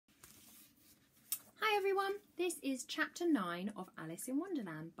everyone, this is chapter 9 of Alice in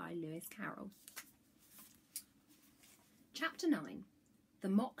Wonderland by Lewis Carroll. Chapter 9, The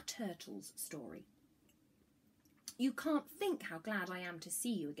Mock Turtle's Story. "You can't think how glad I am to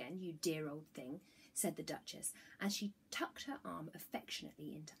see you again, you dear old thing," said the Duchess, as she tucked her arm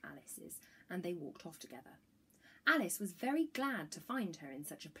affectionately into Alice's, and they walked off together. Alice was very glad to find her in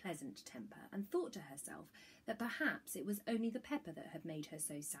such a pleasant temper, and thought to herself that perhaps it was only the pepper that had made her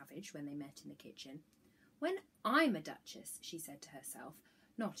so savage when they met in the kitchen. "When I'm a duchess," she said to herself,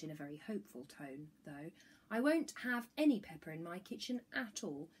 not in a very hopeful tone, though, "I won't have any pepper in my kitchen at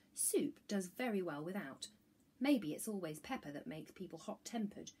all. Soup does very well without. Maybe it's always pepper that makes people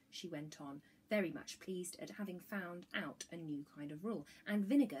hot-tempered," she went on, very much pleased at having found out a new kind of rule, "and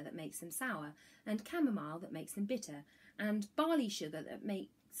vinegar that makes them sour, and chamomile that makes them bitter, and barley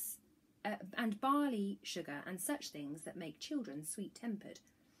sugar and such things that make children sweet-tempered.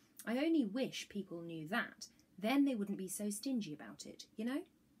 I only wish people knew that, then they wouldn't be so stingy about it, you know."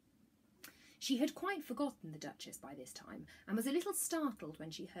 She had quite forgotten the Duchess by this time, and was a little startled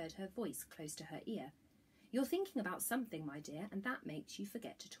when she heard her voice close to her ear. "You're thinking about something, my dear, and that makes you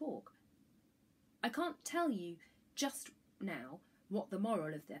forget to talk. I can't tell you just now what the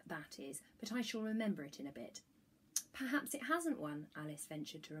moral of that is, but I shall remember it in a bit." "Perhaps it hasn't one," Alice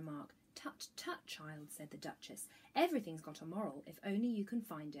ventured to remark. "Tut, tut, child," said the Duchess. "Everything's got a moral, if only you can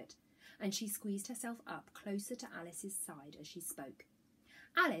find it." And she squeezed herself up closer to Alice's side as she spoke.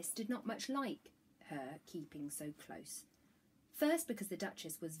 Alice did not much like her keeping so close. First, because the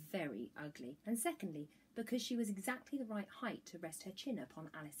Duchess was very ugly, and secondly, because she was exactly the right height to rest her chin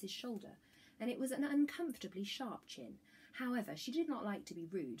upon Alice's shoulder, and it was an uncomfortably sharp chin. However, she did not like to be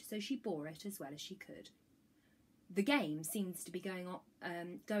rude, so she bore it as well as she could. "The game seems to be going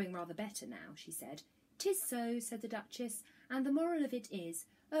rather better now," she said. "'Tis so," said the Duchess, "and the moral of it is,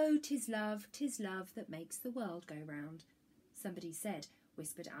 oh, 'tis love that makes the world go round." "Somebody said,"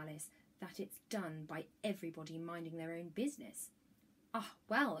 whispered Alice, "that it's done by everybody minding their own business." "Ah,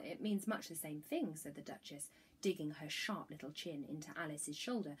 well, it means much the same thing," said the Duchess, digging her sharp little chin into Alice's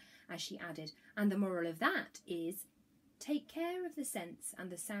shoulder, as she added, "and the moral of that is, take care of the sense and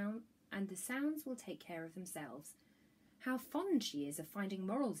the sounds will take care of themselves." How fond she is of finding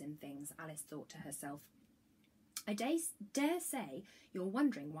morals in things, Alice thought to herself. "I dare say you're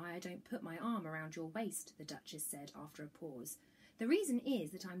wondering why I don't put my arm around your waist," the Duchess said after a pause. "The reason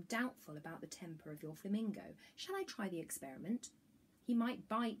is that I'm doubtful about the temper of your flamingo. Shall I try the experiment?" "He might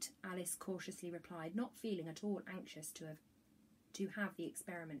bite," Alice cautiously replied, not feeling at all anxious to have the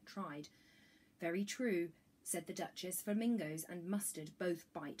experiment tried. "Very true," said the Duchess. "Flamingos and mustard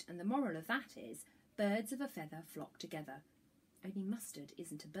both bite, and the moral of that is, birds of a feather flock together." "Only mustard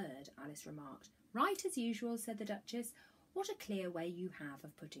isn't a bird," Alice remarked. "Right as usual," said the Duchess. "What a clear way you have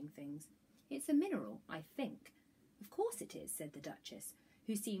of putting things. It's a mineral, I think." "Of course it is," said the Duchess,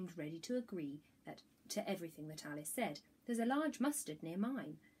 who seemed ready to agree to everything that Alice said. "There's a large mustard near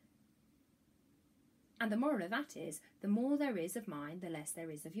mine. And the moral of that is, the more there is of mine, the less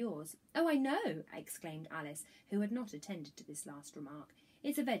there is of yours." "Oh, I know," exclaimed Alice, who had not attended to this last remark.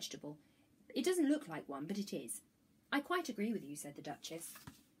 "It's a vegetable. It doesn't look like one, but it is." "I quite agree with you," said the Duchess.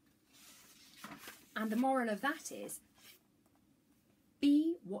 "And the moral of that is,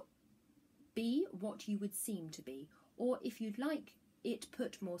 be what you would seem to be, or if you'd like it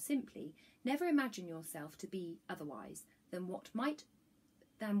put more simply, never imagine yourself to be otherwise than what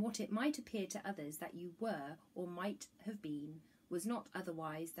it might appear to others that you were or might have been was not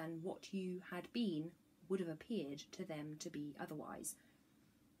otherwise than what you had been would have appeared to them to be otherwise."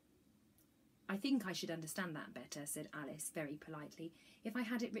 "I think I should understand that better," said Alice very politely, "if I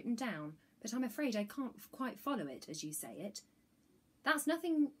had it written down, but I'm afraid I can't quite follow it as you say it." "That's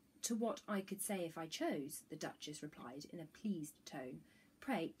nothing to what I could say if I chose," the Duchess replied in a pleased tone.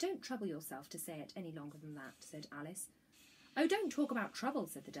 "Pray, don't trouble yourself to say it any longer than that," said Alice. "Oh, don't talk about trouble,"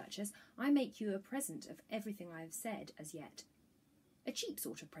 said the Duchess. "I make you a present of everything I have said as yet." "A cheap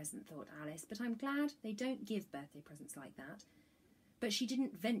sort of present," thought Alice, "but I'm glad they don't give birthday presents like that." But she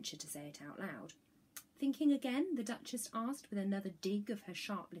didn't venture to say it out loud. "Thinking again?" the Duchess asked, with another dig of her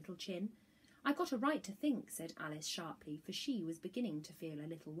sharp little chin. "I've got a right to think," said Alice sharply, for she was beginning to feel a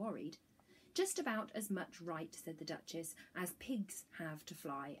little worried. "Just about as much right," said the Duchess, "as pigs have to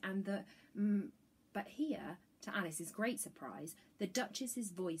fly, and But here, to Alice's great surprise, the Duchess's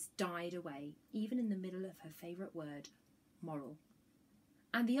voice died away, even in the middle of her favourite word, moral.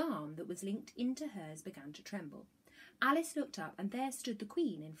 And the arm that was linked into hers began to tremble. Alice looked up, and there stood the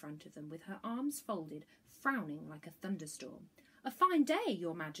Queen in front of them, with her arms folded, frowning like a thunderstorm. "A fine day,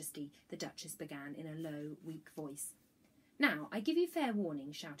 your Majesty," the Duchess began in a low, weak voice. "Now, I give you fair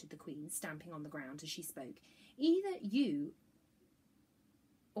warning," shouted the Queen, stamping on the ground as she spoke. "Either you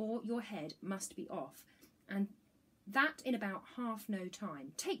or your head must be off, and that in about half no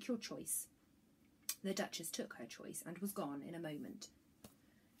time. Take your choice." The Duchess took her choice and was gone in a moment.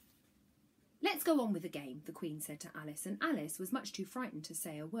 "Let's go on with the game," the Queen said to Alice, and Alice was much too frightened to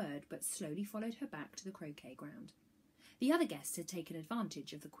say a word, but slowly followed her back to the croquet ground. The other guests had taken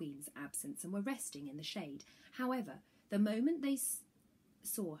advantage of the Queen's absence and were resting in the shade. However, the moment they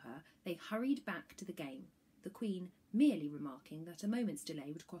saw her, they hurried back to the game, the Queen merely remarking that a moment's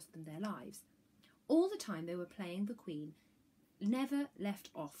delay would cost them their lives. All the time they were playing, the Queen never left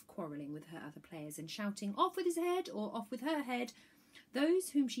off quarrelling with her other players and shouting, "Off with his head," or "Off with her head."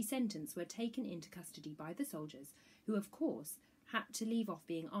 Those whom she sentenced were taken into custody by the soldiers, who of course had to leave off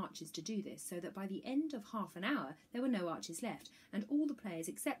being archers to do this, so that by the end of half an hour there were no archers left, and all the players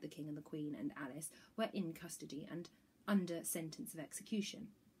except the King and the Queen and Alice were in custody and under sentence of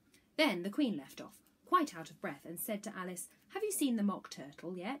execution. Then the Queen left off, quite out of breath, and said to Alice, "Have you seen the mock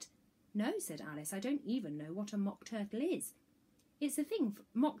turtle yet?" "No," said Alice, "I don't even know what a mock turtle is." "It's the thing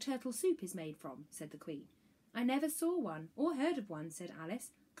mock turtle soup is made from," said the Queen. "I never saw one or heard of one," said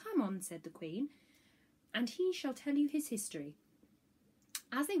Alice. "Come on," said the Queen, "and he shall tell you his history."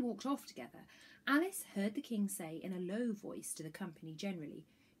 As they walked off together, Alice heard the King say in a low voice to the company generally,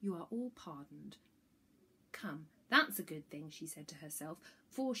 "You are all pardoned." "Come, that's a good thing," she said to herself,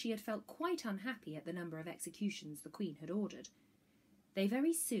 for she had felt quite unhappy at the number of executions the Queen had ordered. They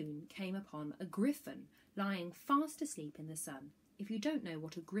very soon came upon a griffin lying fast asleep in the sun. If you don't know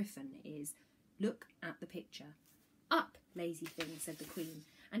what a griffin is, look at the picture. "Up, lazy thing," said the Queen,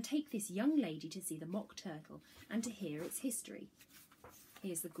 "and take this young lady to see the mock turtle and to hear its history."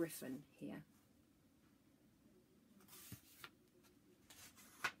 Here's the griffin here.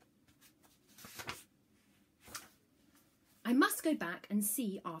 "I must go back and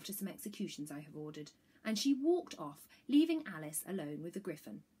see after some executions I have ordered." And she walked off, leaving Alice alone with the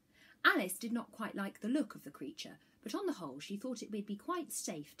griffin. Alice did not quite like the look of the creature, but on the whole she thought it would be quite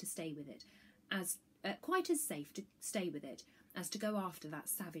safe to stay with it, as to go after that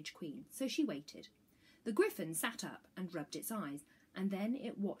savage Queen, so she waited. The griffin sat up and rubbed its eyes, and then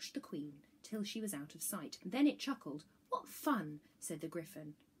it watched the Queen till she was out of sight. Then it chuckled. "What fun!" said the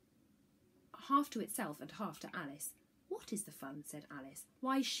griffin, half to itself and half to Alice. "What is the fun?" said Alice.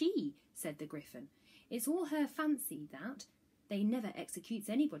 "Why, she," said the griffin. "It's all her fancy, that. They never executes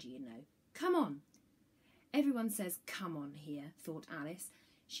anybody, you know. Come on." "Everyone says 'come on' here," thought Alice.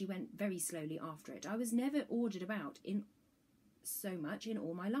 She went very slowly after it. "I was never ordered about in so much in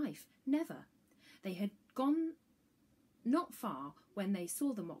all my life. Never." They had gone not far when they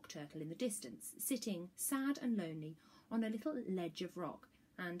saw the mock turtle in the distance, sitting sad and lonely on a little ledge of rock,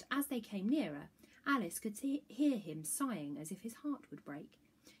 and as they came nearer, Alice could hear him sighing as if his heart would break.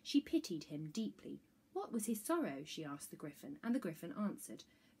 She pitied him deeply. What was his sorrow? She asked the griffin, and the griffin answered,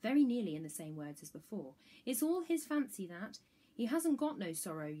 very nearly in the same words as before, "It's all his fancy, that. He hasn't got no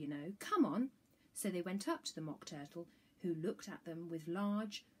sorrow, you know. Come on." So they went up to the mock turtle, who looked at them with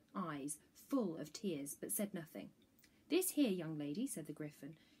large eyes full of tears, but said nothing. "This here young lady," said the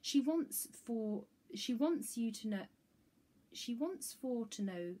griffin, she wants for to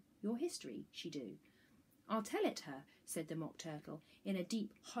know your history, she do." "I'll tell it her," said the mock turtle in a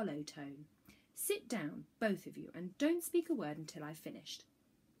deep, hollow tone. "Sit down, both of you, and don't speak a word until I've finished."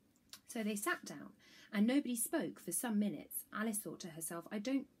 So they sat down, and nobody spoke for some minutes. Alice thought to herself, "I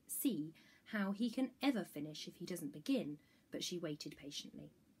don't see how he can ever finish if he doesn't begin," but she waited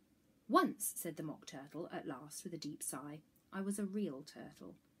patiently. "Once," said the mock turtle at last with a deep sigh, "I was a real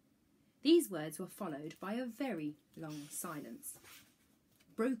turtle." These words were followed by a very long silence,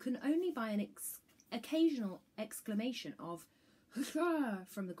 broken only by an occasional exclamation of "hurrah"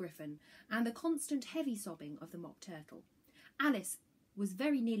 from the griffin, and the constant heavy sobbing of the mock turtle. Alice was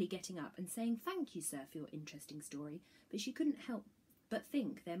very nearly getting up and saying, "Thank you, sir, for your interesting story," but she couldn't help but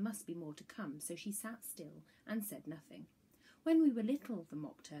think there must be more to come, so she sat still and said nothing. "When we were little," the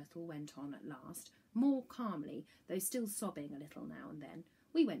mock turtle went on at last, more calmly, though still sobbing a little now and then,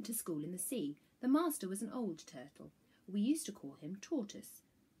 "we went to school in the sea. The master was an old turtle. We used to call him Tortoise."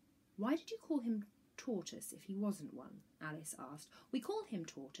 "Why did you call him Tortoise if he wasn't one?" Alice asked. "We call him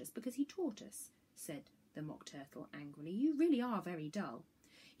Tortoise because he taught us," said the mock turtle angrily. "You really are very dull."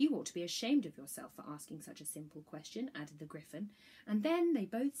 "You ought to be ashamed of yourself for asking such a simple question," added the griffin, and then they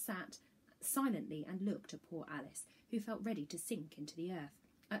both sat silently and looked at poor Alice, who felt ready to sink into the earth.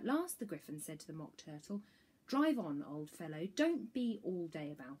 At last the griffin said to the mock turtle, "Drive on, old fellow, don't be all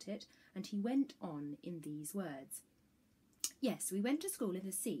day about it," and he went on in these words. "Yes, we went to school in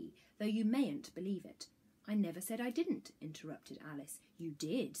the sea, though you mayn't believe it. I never said I didn't, interrupted Alice. You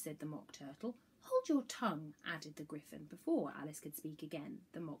did, said the Mock Turtle. Hold your tongue, added the Gryphon. Before Alice could speak again,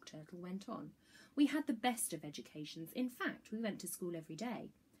 the Mock Turtle went on. We had the best of educations. In fact, we went to school every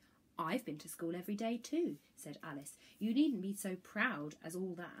day. I've been to school every day too, said Alice. You needn't be so proud as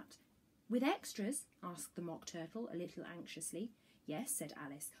all that. With extras? Asked the Mock Turtle a little anxiously. Yes, said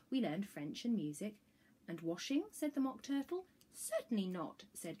Alice. We learned French and music. And washing? Said the Mock Turtle. Certainly not,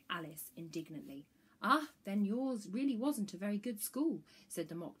 said Alice indignantly. Ah, then yours really wasn't a very good school, said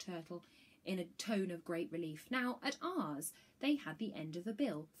the Mock Turtle in a tone of great relief. Now, at ours, they had the end of the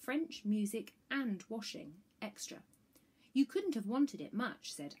bill, French, music and washing, extra. You couldn't have wanted it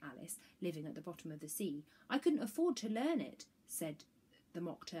much, said Alice, living at the bottom of the sea. I couldn't afford to learn it, said the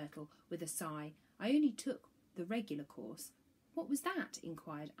Mock Turtle with a sigh. I only took the regular course. What was that?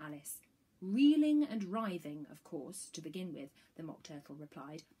 Inquired Alice. Reeling and writhing, of course, to begin with, the Mock Turtle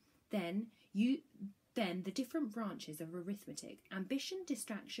replied. Then the different branches of arithmetic, ambition,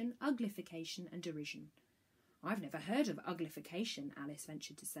 distraction, uglification and derision. I've never heard of uglification, Alice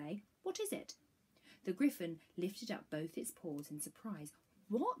ventured to say. What is it? The Gryphon lifted up both its paws in surprise.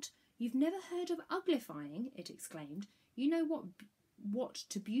 What? You've never heard of uglifying? It exclaimed. You know what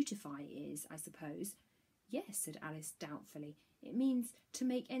to beautify is, I suppose. Yes, said Alice doubtfully. It means to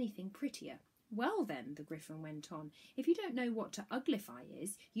make anything prettier. Well then, the Gryphon went on, if you don't know what to uglify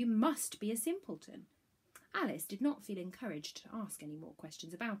is, you must be a simpleton. Alice did not feel encouraged to ask any more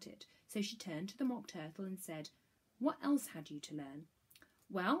questions about it, so she turned to the Mock Turtle and said, What else had you to learn?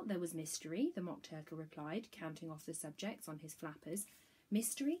 Well, there was mystery, the Mock Turtle replied, counting off the subjects on his flappers.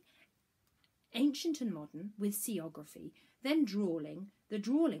 Mystery, ancient and modern, with seaography, then drawling. The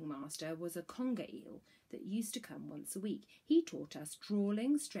drawling master was a conger eel that used to come once a week. He taught us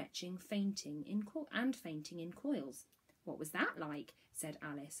drawling, stretching, fainting in coils. What was that like? Said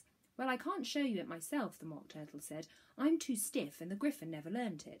Alice. Well, I can't show you it myself, the Mock Turtle said. I'm too stiff and the Gryphon never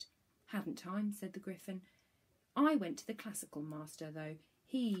learnt it. Hadn't time, said the Gryphon. I went to the classical master, though.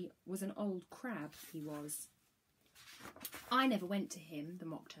 He was an old crab, he was. I never went to him, the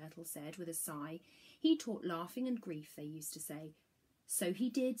Mock Turtle said with a sigh. He taught laughing and grief, they used to say. So he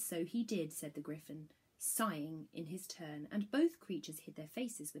did, said the Gryphon, sighing in his turn, and both creatures hid their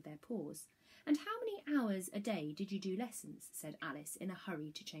faces with their paws. And how many hours a day did you do lessons? Said Alice, in a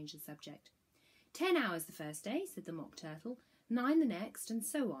hurry to change the subject. 10 hours the first day, said the Mock Turtle, 9 the next, and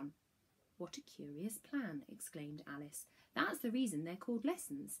so on. What a curious plan, exclaimed Alice. That's the reason they're called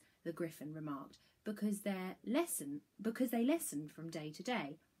lessons, the Gryphon remarked, because they lesson from day to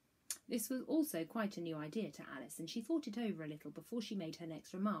day. This was also quite a new idea to Alice, and she thought it over a little before she made her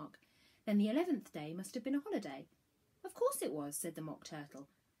next remark. Then the 11th day must have been a holiday. Of course it was, said the Mock Turtle.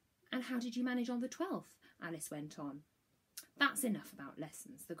 And how did you manage on the 12th? Alice went on. That's enough about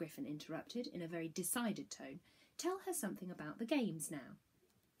lessons, the Gryphon interrupted in a very decided tone. Tell her something about the games now.